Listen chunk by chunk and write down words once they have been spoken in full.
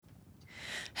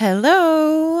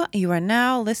Hello, you are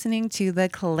now listening to the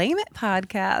Claim It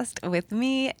podcast with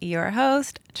me, your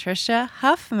host, Trisha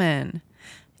Huffman,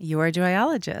 your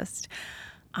joyologist.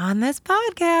 On this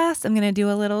podcast, I'm going to do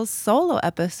a little solo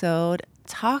episode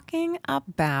talking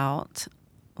about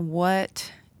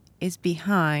what is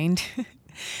behind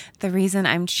the reason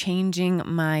I'm changing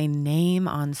my name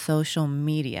on social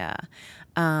media.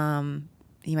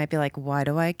 You might be like, why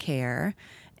do I care?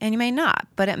 And you may not,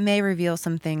 but it may reveal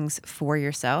some things for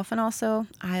yourself. And also,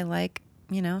 I like,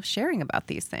 sharing about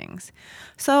these things.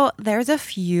 So there's a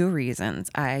few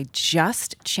reasons. I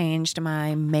just changed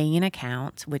my main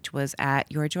account, which was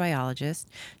at Your Joyologist,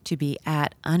 to be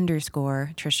at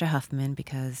 _ Trisha Huffman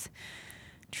because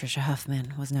Trisha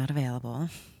Huffman was not available.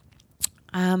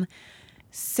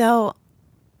 So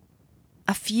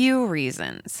a few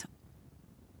reasons.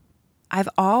 I've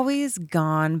always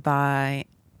gone by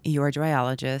Your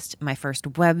Joyologist. My first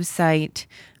website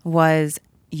was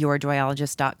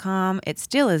yourjoyologist.com. It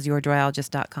still is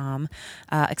yourjoyologist.com,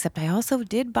 except I also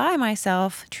did buy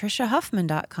myself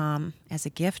trishahuffman.com as a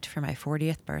gift for my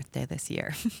 40th birthday this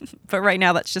year. But right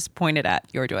now, that's just pointed at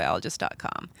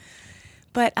yourjoyologist.com.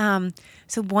 But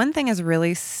so one thing is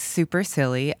really super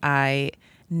silly. I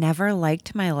never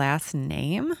liked my last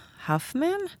name,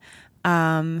 Huffman.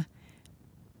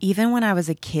 Even when I was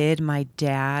a kid, my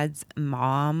dad's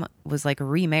mom was like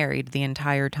remarried the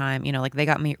entire time. Like they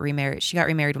got me remarried. She got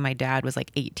remarried when my dad was like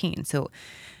 18. So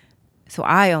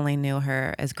I only knew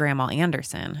her as Grandma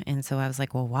Anderson. And so I was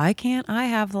like, well, why can't I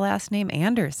have the last name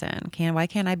Anderson? Why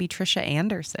can't I be Trisha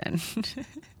Anderson?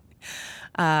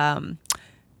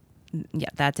 Yeah,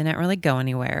 that didn't really go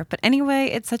anywhere. But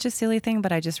anyway, it's such a silly thing,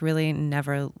 but I just really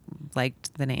never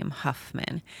liked the name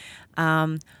Huffman.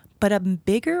 But a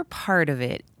bigger part of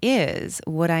it is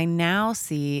what I now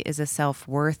see is a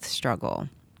self-worth struggle.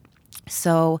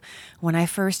 So when I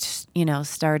first,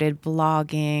 started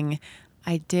blogging,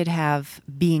 I did have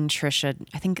Being Trisha.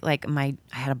 I think like I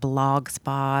had a blog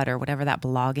spot or whatever that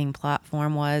blogging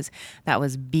platform was. That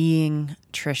was Being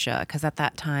Trisha. Because at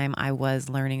that time I was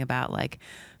learning about like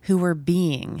who we're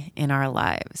being in our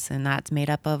lives. And that's made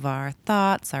up of our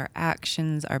thoughts, our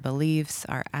actions, our beliefs,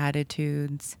 our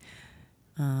attitudes.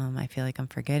 I feel like I'm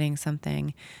forgetting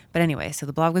something. But anyway, so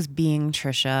the blog was Being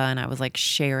Trisha, and I was like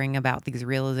sharing about these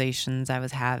realizations I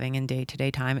was having in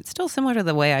day-to-day time. It's still similar to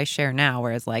the way I share now,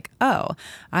 where it's like, oh,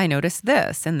 I noticed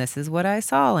this, and this is what I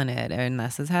saw in it, and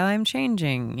this is how I'm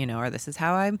changing, or this is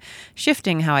how I'm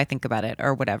shifting how I think about it,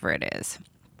 or whatever it is.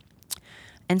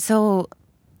 And so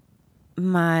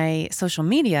my social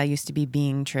media used to be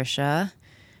Being Trisha.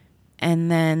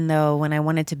 And then though, when I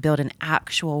wanted to build an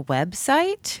actual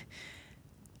website,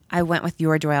 I went with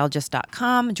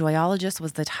yourjoyologist.com. Joyologist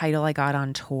was the title I got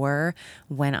on tour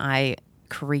when I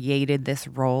created this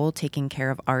role, taking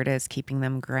care of artists, keeping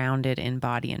them grounded in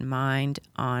body and mind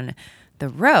on the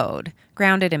road.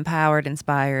 Grounded, empowered,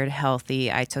 inspired, healthy.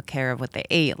 I took care of what they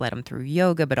ate, led them through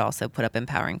yoga, but also put up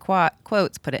empowering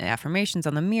quotes, put affirmations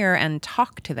on the mirror, and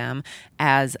talk to them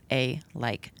as a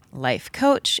life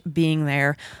coach, being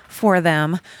there for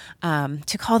them,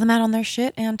 to call them out on their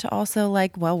shit, and to also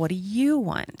well, what do you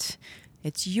want?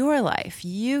 It's your life.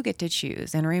 You get to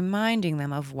choose, and reminding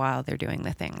them of while they're doing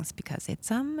the things, because it's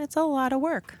a lot of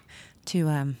work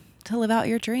to live out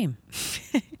your dream,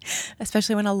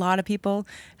 especially when a lot of people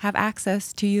have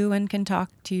access to you and can talk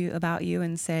to you about you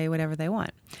and say whatever they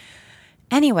want.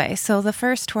 Anyway, so the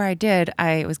first tour I did,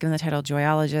 I was given the title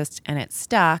Joyologist, and it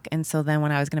stuck. And so then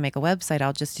when I was going to make a website,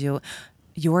 I'll just do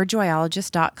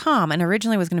yourjoyologist.com. And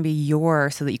originally it was going to be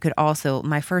so that you could also,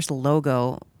 my first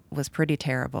logo was pretty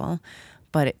terrible,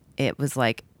 but it was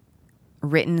like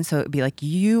written so it would be like,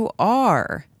 you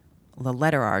are the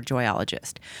letter R,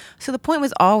 joyologist. So the point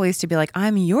was always to be like,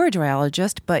 I'm your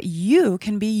joyologist, but you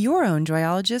can be your own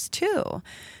joyologist too.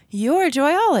 You're a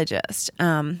joyologist.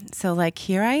 So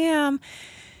here I am.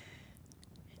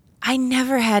 I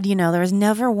never had, there was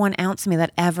never 1 ounce of me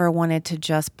that ever wanted to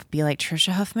just be like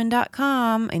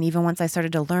trishahuffman.com. And even once I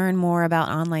started to learn more about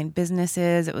online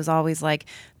businesses, it was always like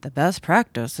the best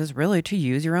practice is really to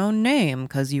use your own name,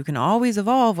 because you can always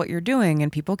evolve what you're doing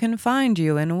and people can find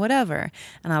you and whatever.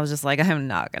 And I was just like, I'm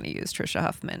not going to use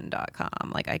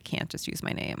trishahuffman.com. I can't just use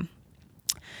my name.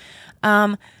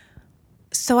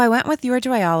 So I went with Your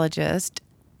Joyologist.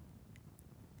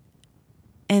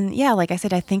 And yeah, like I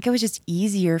said, I think it was just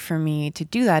easier for me to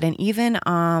do that. And even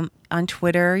on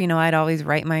Twitter, I'd always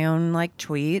write my own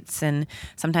tweets, and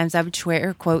sometimes I would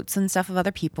share quotes and stuff of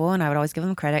other people, and I would always give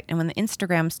them credit. And when the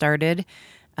Instagram started,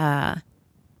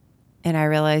 and I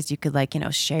realized you could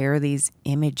share these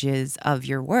images of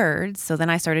your words. So then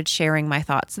I started sharing my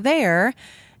thoughts there.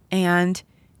 And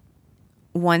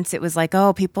once it was like,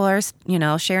 oh, people are,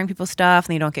 sharing people's stuff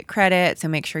and you don't get credit. So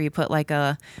make sure you put like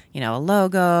a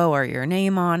logo or your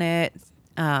name on it,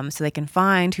 so they can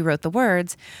find who wrote the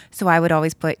words. So I would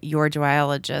always put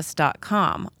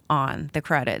yourjoyologist.com on the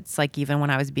credits, like even when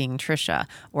I was being Trisha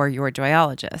or Your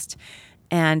Joyologist.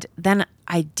 And then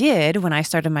I did, when I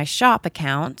started my shop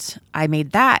account, I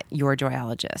made that Your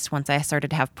Joyologist once I started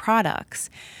to have products.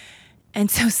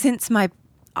 And so since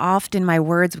often my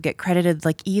words would get credited,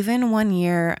 like even one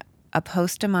year, a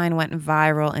post of mine went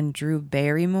viral and Drew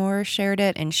Barrymore shared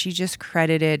it, and she just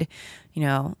credited,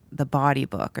 the body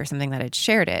book or something that had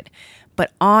shared it.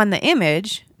 But on the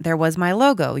image, there was my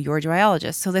logo, Your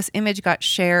Joyologist. So this image got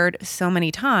shared so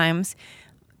many times,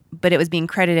 but it was being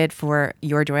credited for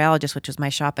Your Joyologist, which was my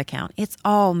shop account. It's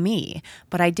all me.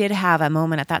 But I did have a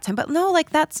moment at that time. But no,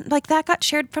 that got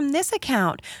shared from this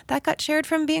account. That got shared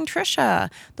from being Trisha.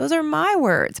 Those are my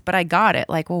words. But I got it.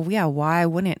 Like, well, yeah, why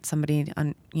wouldn't somebody,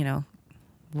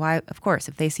 why? Of course,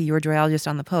 if they see Your Joyologist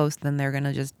on the post, then they're going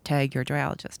to just tag Your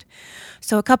Joyologist.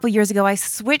 So a couple years ago, I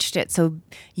switched it. So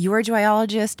Your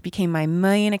Joyologist became my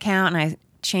million account, and I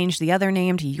changed the other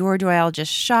name to Your Joyologist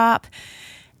Shop.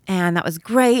 And that was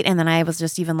great. And then I was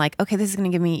just even like, okay, this is going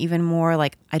to give me even more,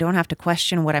 like, I don't have to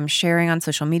question what I'm sharing on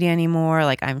social media anymore.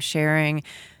 Like, I'm sharing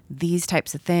these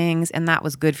types of things. And that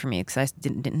was good for me because I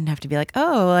didn't have to be like,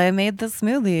 oh, I made this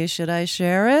smoothie. Should I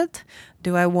share it?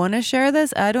 Do I want to share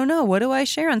this? I don't know. What do I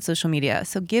share on social media?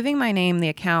 So giving my name the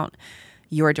account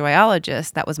Your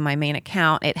Joyologist, that was my main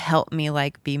account. It helped me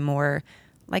like be more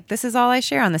like, this is all I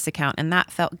share on this account. And that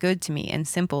felt good to me and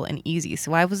simple and easy.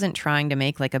 So I wasn't trying to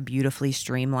make like a beautifully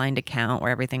streamlined account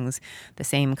where everything's the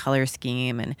same color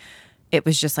scheme. And it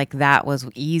was just like, that was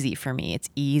easy for me. It's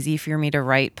easy for me to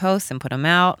write posts and put them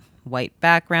out. White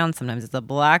background. Sometimes it's a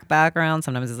black background.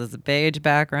 Sometimes it's a beige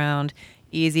background.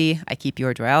 Easy. I keep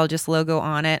Your Joyologist logo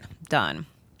on it. Done.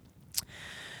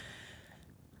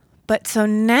 But so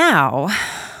now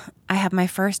I have my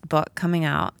first book coming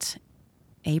out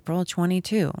April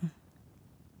 22.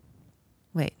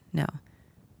 Wait, no.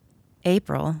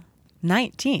 April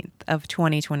 19th of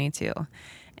 2022.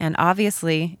 And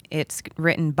obviously, it's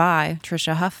written by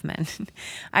Trisha Huffman.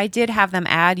 I did have them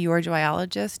add Your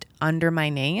Joyologist under my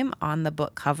name on the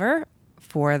book cover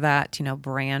for that,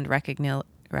 brand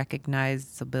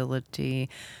recognizability,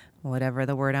 whatever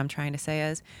the word I'm trying to say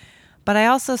is. But I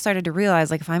also started to realize,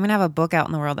 like, if I'm going to have a book out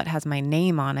in the world that has my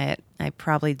name on it, I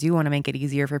probably do want to make it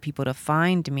easier for people to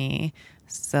find me.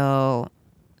 So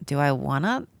do I want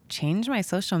to change my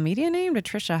social media name to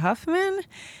Trisha Huffman?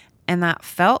 And that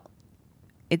felt,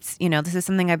 this is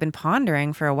something I've been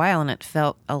pondering for a while, and it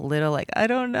felt a little like, I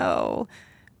don't know.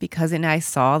 Because I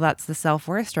saw that's the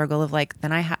self-worth struggle of like,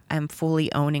 then I'm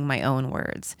fully owning my own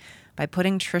words. By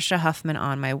putting Trisha Huffman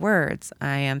on my words,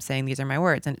 I am saying these are my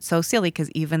words. And it's so silly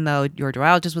because even though Your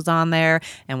Joyologist was on there,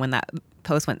 and when that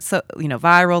post went so,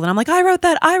 viral, and I'm like, I wrote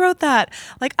that.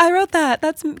 Like, I wrote that.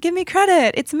 Give me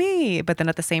credit. It's me. But then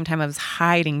at the same time, I was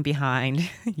hiding behind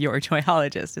Your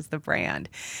Joyologist as the brand.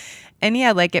 And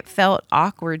yeah, like it felt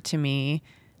awkward to me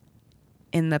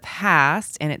in the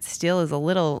past, and it still is a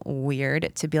little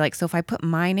weird to be like, so if I put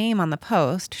my name on the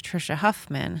post, Trisha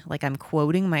Huffman, like I'm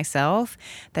quoting myself,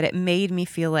 that it made me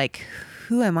feel like,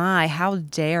 who am I? How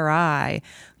dare I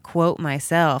quote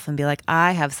myself and be like,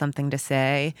 I have something to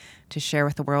say to share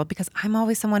with the world, because I'm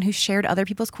always someone who shared other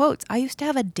people's quotes. I used to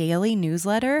have a daily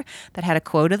newsletter that had a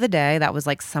quote of the day that was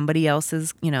like somebody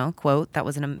else's, quote that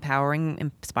was an empowering,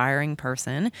 inspiring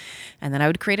person. And then I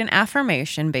would create an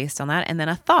affirmation based on that, and then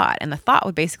a thought. And the thought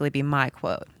would basically be my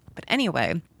quote. But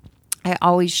anyway, I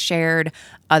always shared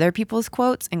other people's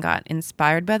quotes and got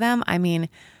inspired by them. I mean,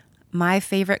 my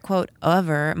favorite quote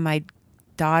ever, my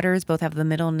daughters both have the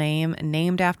middle name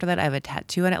named after that. I have a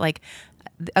tattoo on it. Like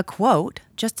a quote,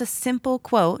 just a simple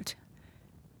quote,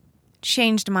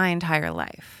 changed my entire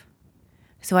life.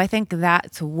 So I think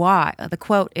that's why the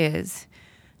quote is,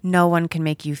 no one can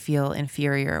make you feel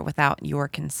inferior without your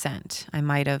consent. I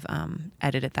might have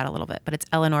edited that a little bit, but it's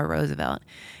Eleanor Roosevelt.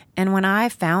 And when I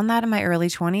found that in my early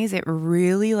 20s, it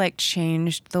really like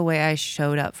changed the way I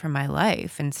showed up for my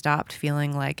life and stopped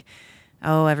feeling like,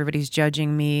 oh, everybody's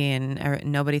judging me and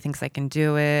nobody thinks I can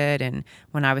do it. And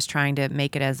when I was trying to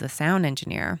make it as a sound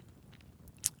engineer.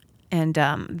 And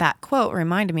that quote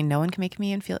reminded me, no one can make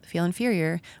me feel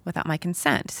inferior without my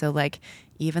consent. So like,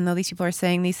 even though these people are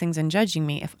saying these things and judging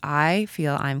me, if I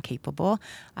feel I'm capable,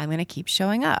 I'm going to keep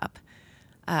showing up.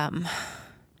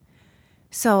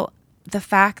 So the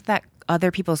fact that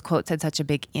other people's quotes had such a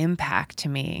big impact to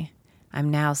me, I'm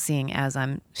now seeing as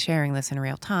I'm sharing this in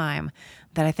real time,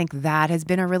 that I think that has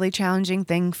been a really challenging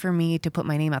thing for me to put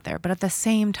my name out there. But at the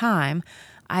same time,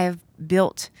 I have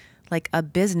built like a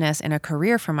business and a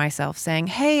career for myself saying,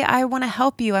 hey, I want to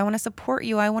help you. I want to support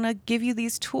you. I want to give you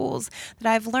these tools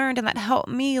that I've learned and that help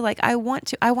me. Like I want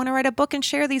to write a book and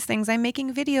share these things. I'm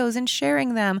making videos and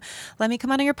sharing them. Let me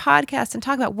come on your podcast and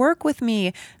talk about, work with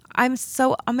me. I'm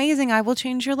so amazing. I will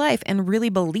change your life, and really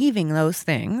believing those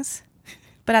things,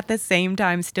 but at the same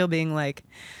time still being like,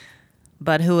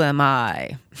 but who am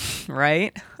I?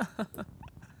 Right?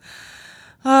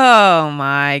 Oh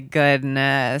my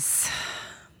goodness.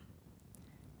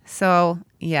 So,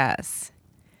 yes,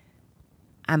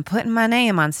 I'm putting my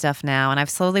name on stuff now, and I've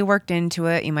slowly worked into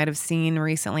it. You might have seen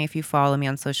recently, if you follow me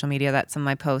on social media, that some of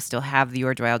my posts still have the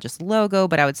Your Joyologist logo,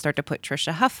 but I would start to put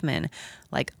Trisha Huffman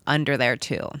like under there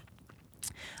too.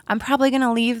 I'm probably going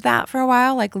to leave that for a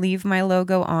while, like leave my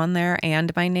logo on there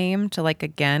and my name to like,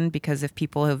 again, because if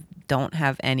people who don't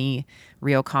have any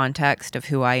real context of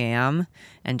who I am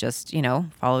and just,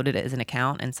 followed it as an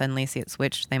account and suddenly see it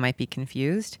switched, they might be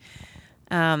confused.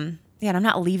 And I'm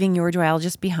not leaving Your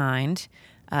Joyologist behind.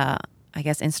 I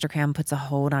guess Instagram puts a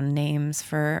hold on names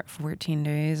for 14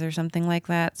 days or something like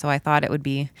that. So I thought it would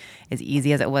be as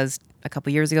easy as it was a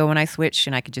couple years ago when I switched,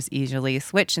 and I could just easily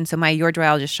switch. And so my Your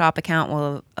Joyologist shop account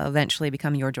will eventually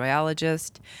become Your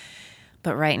Joyologist.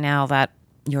 But right now, that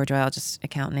Your Joyologist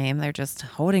account name, they're just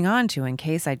holding on to in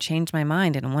case I change my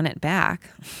mind and want it back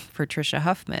for Trisha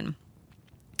Huffman.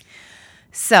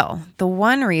 So the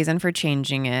one reason for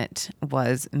changing it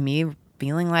was me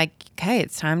feeling like, okay,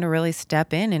 it's time to really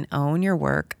step in and own your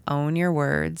work, own your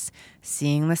words,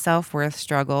 seeing the self-worth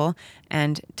struggle,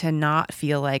 and to not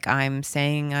feel like I'm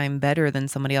saying I'm better than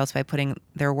somebody else by putting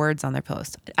their words on their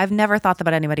post. I've never thought that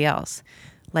about anybody else.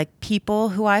 Like people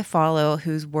who I follow,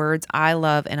 whose words I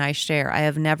love and I share, I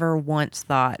have never once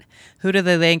thought, who do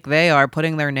they think they are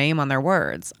putting their name on their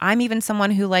words? I'm even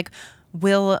someone who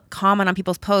will comment on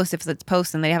people's posts if it's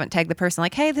posts and they haven't tagged the person,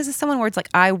 like, hey, this is someone where it's like,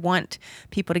 I want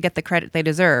people to get the credit they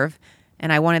deserve.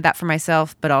 And I wanted that for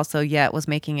myself, but also yet was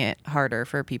making it harder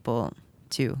for people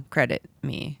to credit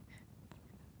me.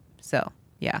 So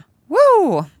yeah.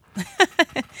 Woo!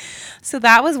 So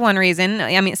that was one reason.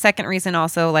 Second reason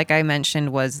also, like I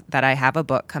mentioned, was that I have a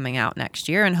book coming out next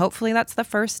year, and hopefully that's the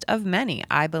first of many.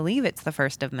 I believe it's the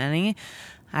first of many.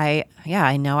 I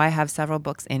know I have several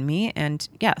books in me, and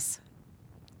yes,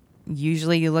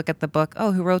 usually you look at the book,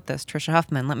 oh, who wrote this? Trisha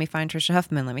Huffman. Let me find Trisha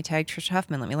Huffman. Let me tag Trisha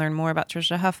Huffman. Let me learn more about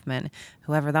Trisha Huffman,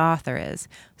 whoever the author is.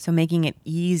 So making it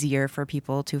easier for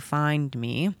people to find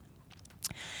me.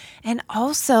 And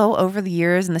also over the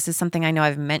years, and this is something I know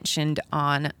I've mentioned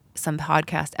on some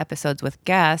podcast episodes with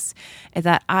guests, is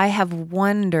that I have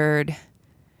wondered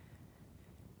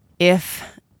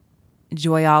if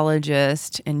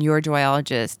Joyologist and Your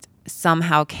Joyologist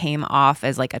somehow came off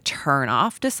as like a turn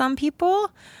off to some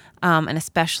people. And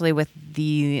especially with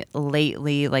the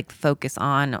lately focus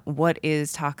on what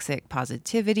is toxic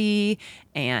positivity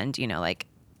and,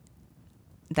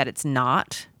 that it's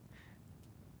not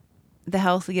the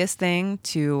healthiest thing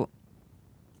to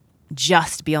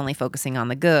just be only focusing on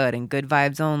the good and good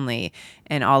vibes only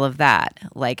and all of that.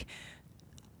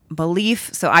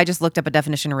 Belief. So I just looked up a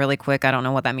definition really quick. I don't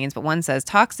know what that means, but one says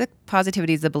toxic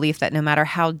positivity is the belief that no matter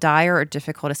how dire or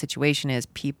difficult a situation is,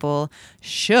 people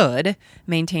should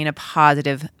maintain a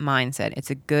positive mindset. It's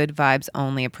a good vibes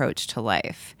only approach to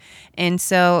life. And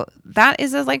so that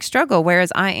is a struggle.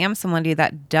 Whereas I am somebody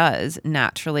that does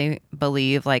naturally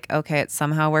believe okay, it's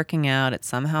somehow working out. It's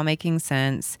somehow making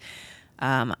sense.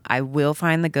 I will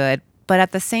find the good. But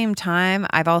at the same time,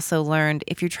 I've also learned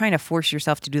if you're trying to force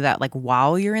yourself to do that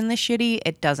while you're in the shitty,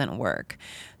 it doesn't work.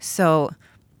 So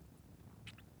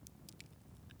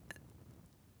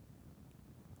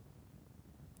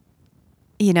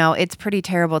it's pretty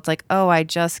terrible. It's like, oh, I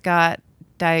just got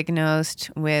diagnosed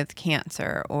with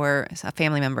cancer, or a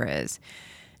family member is.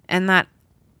 And that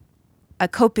a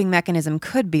coping mechanism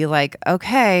could be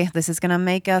okay, this is going to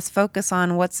make us focus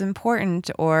on what's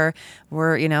important, or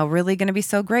we're, really going to be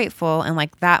so grateful. And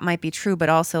that might be true, but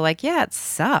also yeah, it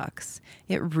sucks.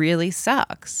 It really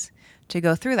sucks to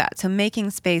go through that. So making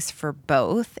space for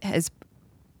both has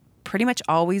pretty much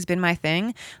always been my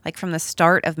thing. From the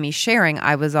start of me sharing,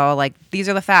 I was all these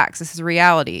are the facts. This is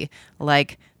reality.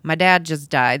 My dad just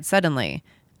died suddenly.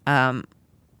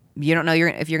 You don't know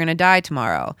if you're going to die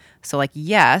tomorrow. So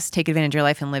yes, take advantage of your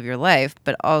life and live your life.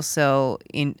 But also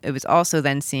it was also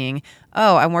then seeing,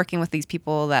 oh, I'm working with these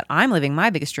people that I'm living my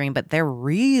biggest dream, but they're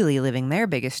really living their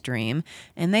biggest dream.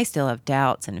 And they still have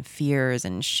doubts and fears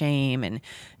and shame and,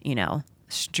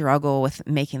 struggle with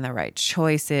making the right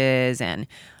choices and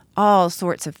all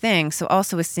sorts of things. So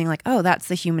also was seeing oh, that's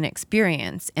the human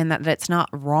experience, and that it's not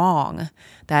wrong,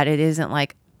 that it isn't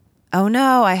oh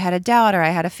no, I had a doubt or I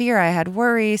had a fear, I had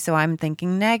worry, so I'm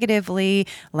thinking negatively.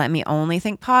 Let me only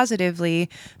think positively.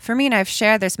 For me, and I've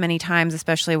shared this many times,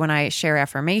 especially when I share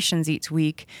affirmations each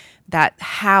week, that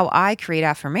how I create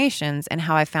affirmations and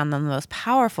how I found them the most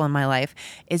powerful in my life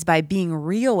is by being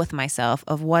real with myself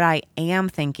of what I am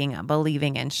thinking,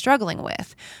 believing, and struggling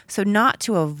with. So not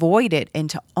to avoid it and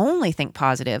to only think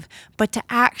positive, but to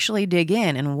actually dig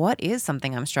in and what is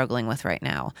something I'm struggling with right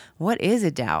now? What is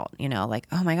a doubt? Like,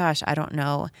 oh my gosh, I don't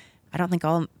know. I don't think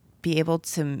I'll be able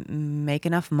to make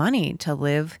enough money to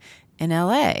live in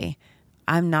LA.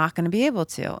 I'm not going to be able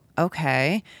to.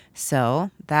 Okay.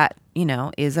 So that,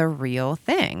 is a real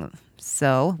thing.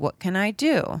 So what can I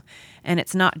do? And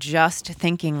it's not just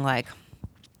thinking like,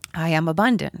 I am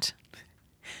abundant.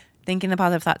 Thinking the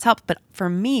positive thoughts help. But for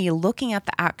me, looking at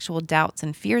the actual doubts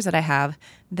and fears that I have,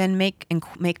 then make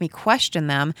me question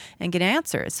them and get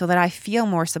answers so that I feel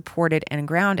more supported and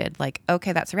grounded. Like,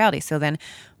 okay, that's reality. So then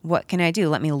what can I do?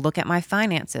 Let me look at my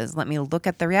finances. Let me look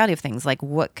at the reality of things. Like,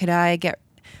 what could I get?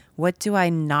 What do I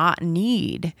not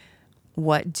need?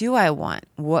 What do I want?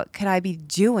 What could I be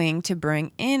doing to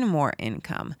bring in more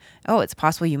income? Oh, it's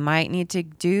possible you might need to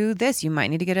do this. You might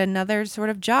need to get another sort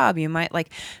of job. You might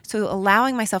so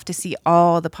allowing myself to see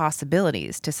all the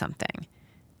possibilities to something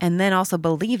and then also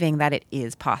believing that it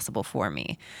is possible for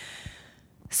me.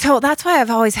 So that's why I've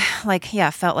always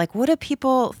felt like, what do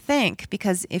people think?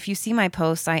 Because if you see my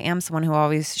posts, I am someone who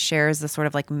always shares the sort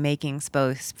of like making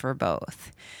space for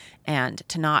both. And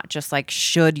to not just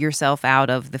should yourself out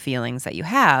of the feelings that you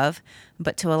have,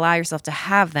 but to allow yourself to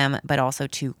have them, but also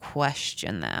to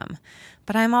question them.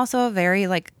 But I'm also a very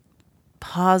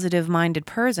positive minded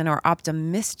person or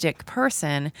optimistic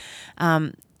person.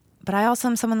 But I also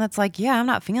am someone that's yeah, I'm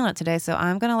not feeling it today. So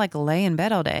I'm going to lay in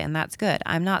bed all day and that's good.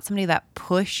 I'm not somebody that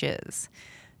pushes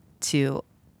to,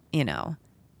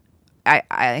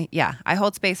 I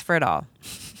hold space for it all.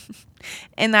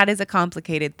 And that is a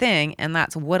complicated thing. And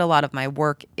that's what a lot of my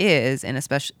work is. And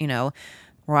especially,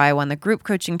 where I won the group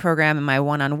coaching program and my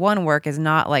one-on-one work is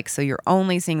not so you're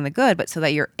only seeing the good, but so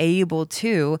that you're able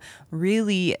to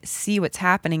really see what's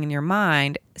happening in your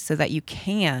mind so that you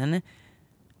can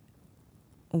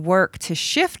work to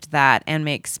shift that and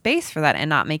make space for that and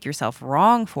not make yourself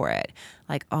wrong for it.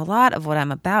 A lot of what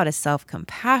I'm about is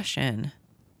self-compassion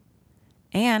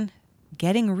and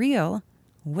getting real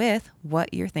with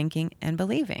what you're thinking and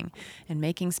believing and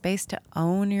making space to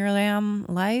own your damn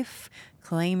life,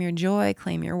 claim your joy,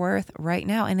 claim your worth right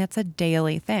now. And it's a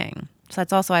daily thing. So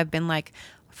that's also, I've been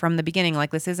from the beginning,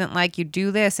 this isn't you do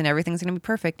this and everything's going to be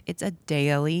perfect. It's a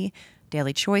daily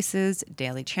choices,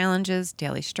 daily challenges,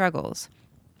 daily struggles.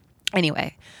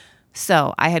 Anyway,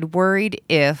 so I had worried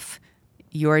if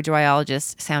your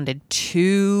joyologist sounded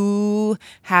too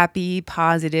happy,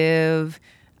 positive,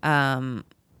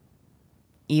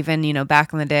 even,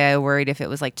 back in the day, I worried if it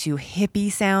was too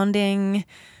hippie sounding,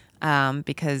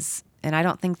 because, and I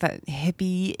don't think that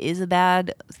hippie is a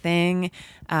bad thing.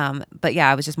 But yeah,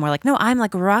 I was just more no, I'm a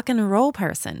rock and roll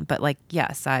person. But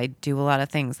yes, I do a lot of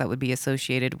things that would be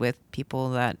associated with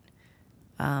people that,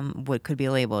 could be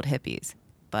labeled hippies.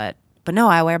 But no,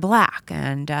 I wear black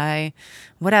and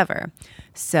whatever.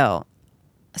 So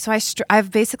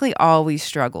I've basically always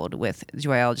struggled with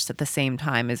joyologists at the same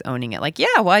time as owning it.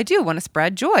 Yeah, well, I do want to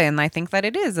spread joy. And I think that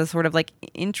it is a sort of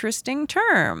interesting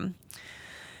term.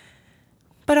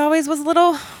 But always was a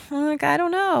little I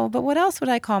don't know. But what else would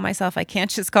I call myself? I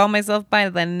can't just call myself by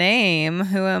the name.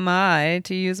 Who am I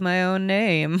to use my own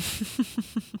name?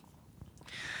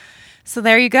 So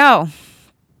there you go.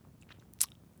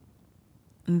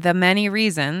 The many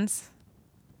reasons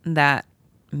that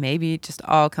maybe just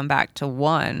all come back to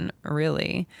one,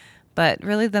 really. But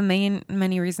really the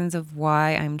many reasons of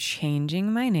why I'm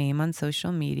changing my name on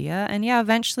social media. And yeah,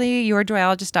 eventually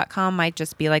yourjoyologist.com might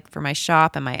just be for my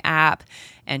shop and my app,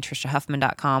 and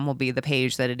TrishaHuffman.com will be the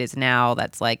page that it is now.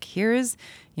 That's here's,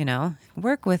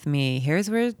 work with me. Here's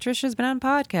where Trisha's been on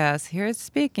podcasts. Here's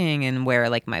speaking, and where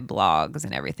my blogs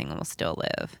and everything will still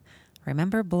live.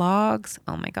 Remember blogs?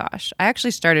 Oh my gosh. I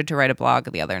actually started to write a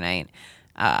blog the other night.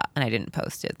 And I didn't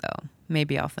post it though.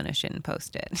 Maybe I'll finish it and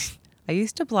post it. I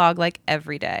used to blog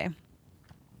every day.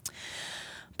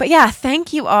 But yeah,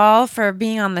 thank you all for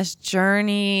being on this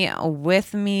journey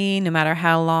with me, no matter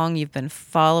how long you've been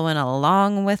following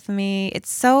along with me.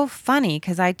 It's so funny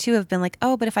because I too have been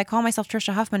oh, but if I call myself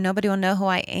Trisha Huffman, nobody will know who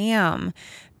I am,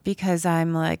 because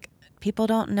I'm people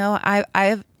don't know.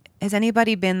 Has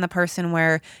anybody been the person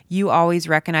where you always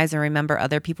recognize and remember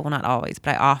other people? Not always,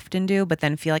 but I often do, but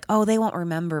then feel oh, they won't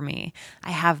remember me.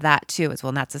 I have that too as well,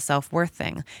 and that's a self-worth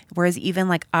thing. Whereas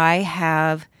even I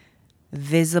have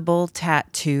visible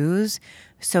tattoos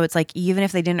So it's like, even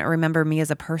if they didn't remember me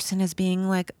as a person as being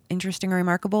like interesting or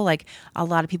remarkable, like a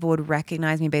lot of people would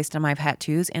recognize me based on my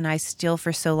tattoos. And I still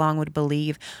for so long would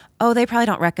believe, oh, they probably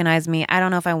don't recognize me. I don't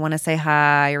know if I want to say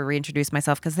hi or reintroduce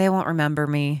myself because they won't remember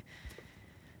me.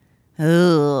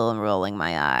 Oh, I'm rolling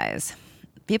my eyes.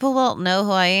 People won't know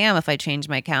who I am if I change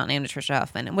my account name to Trisha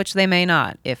Huffman, which they may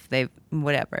not if they,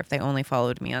 whatever, if they only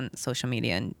followed me on social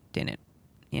media and didn't,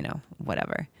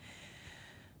 whatever.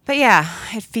 But yeah,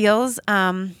 it feels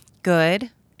good.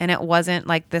 And it wasn't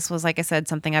like, this was, like I said,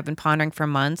 something I've been pondering for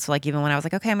months. Like even when I was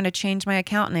like, okay, I'm going to change my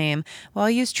account name. Well,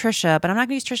 I'll use Trisha, but I'm not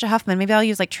going to use Trisha Huffman. Maybe I'll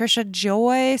use like Trisha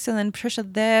Joyce and then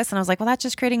Trisha this. And I was like, well, that's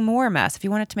just creating more mess. If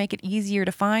you want it to make it easier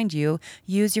to find you,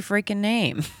 use your freaking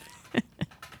name.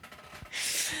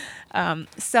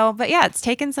 But yeah, it's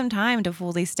taken some time to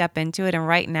fully step into it. And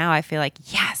right now I feel like,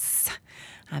 yes,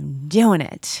 I'm doing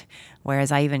it.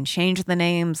 Whereas I even changed the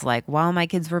names like while my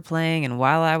kids were playing and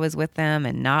while I was with them,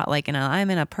 and not like I'm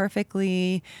in a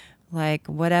perfectly like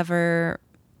whatever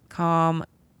calm,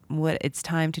 it's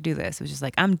time to do this. It was just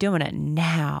like, I'm doing it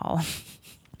now.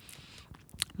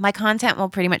 My content will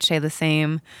pretty much stay the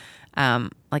same.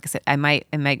 Like I said, it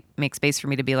might make space for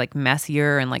me to be like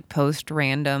messier and like post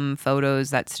random photos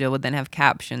that still would then have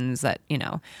captions that,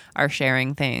 are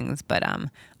sharing things. But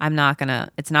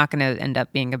it's not gonna end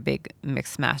up being a big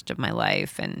mismatch of my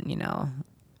life and,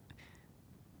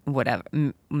 whatever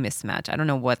mismatch. I don't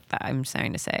know what I'm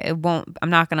trying to say. I'm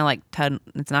not gonna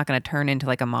it's not gonna turn into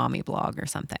like a mommy blog or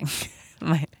something.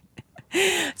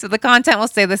 So the content will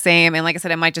stay the same. And like I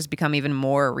said, it might just become even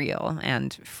more real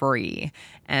and free.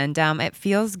 And it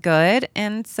feels good.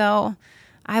 And so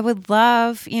I would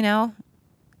love,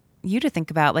 you to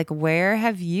think about like, where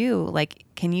have you, like,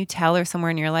 can you tell or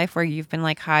somewhere in your life where you've been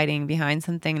like hiding behind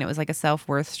something and it was like a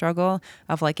self-worth struggle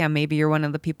of like, yeah, maybe you're one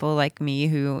of the people like me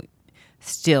who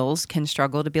still can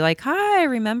struggle to be like, hi,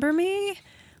 remember me?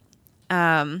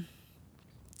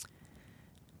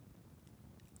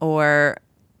 Or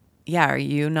yeah, are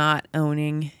you not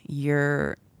owning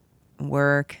your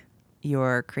work,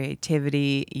 your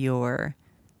creativity, your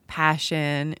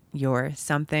passion, your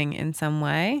something in some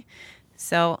way?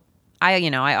 So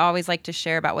I always like to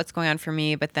share about what's going on for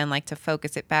me, but then like to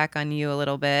focus it back on you a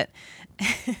little bit.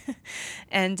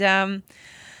 And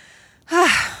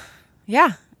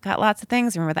yeah, got lots of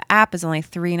things. Remember, the app is only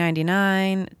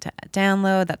 $3.99 to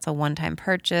download. That's a one-time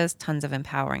purchase. Tons of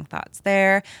empowering thoughts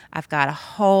there. I've got a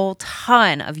whole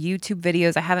ton of YouTube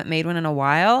videos. I haven't made one in a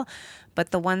while, but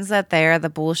the ones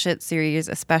the bullshit series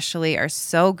especially, are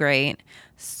so great,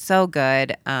 so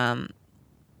good.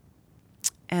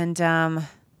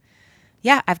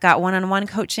 Yeah, I've got one-on-one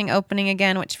coaching opening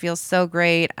again, which feels so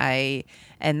great. I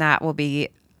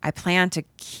plan to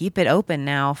keep it open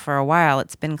now for a while.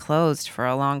 It's been closed for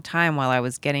a long time while I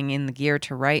was getting in the gear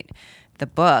to write the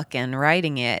book and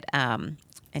writing it. And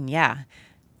yeah,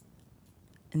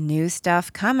 new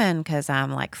stuff coming because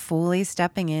I'm like fully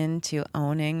stepping into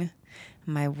owning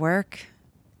my work.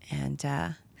 And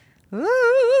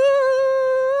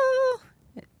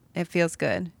it feels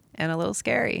good and a little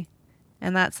scary.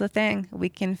 And that's the thing. We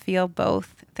can feel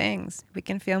both things. We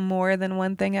can feel more than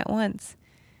one thing at once.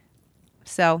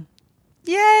 So,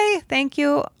 yay! Thank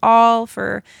you all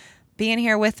for being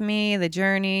here with me, the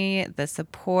journey, the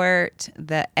support,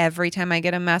 every time I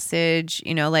get a message,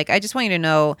 I just want you to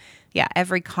know, yeah,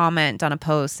 every comment on a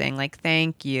post saying like,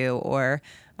 thank you, or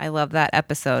I love that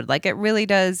episode. Like, it really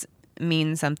does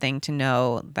mean something to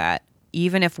know that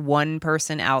even if one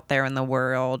person out there in the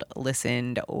world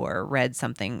listened or read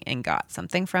something and got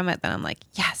something from it, then I'm like,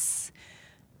 yes,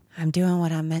 I'm doing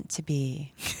what I'm meant to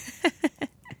be.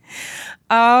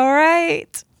 All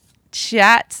right.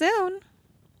 Chat soon.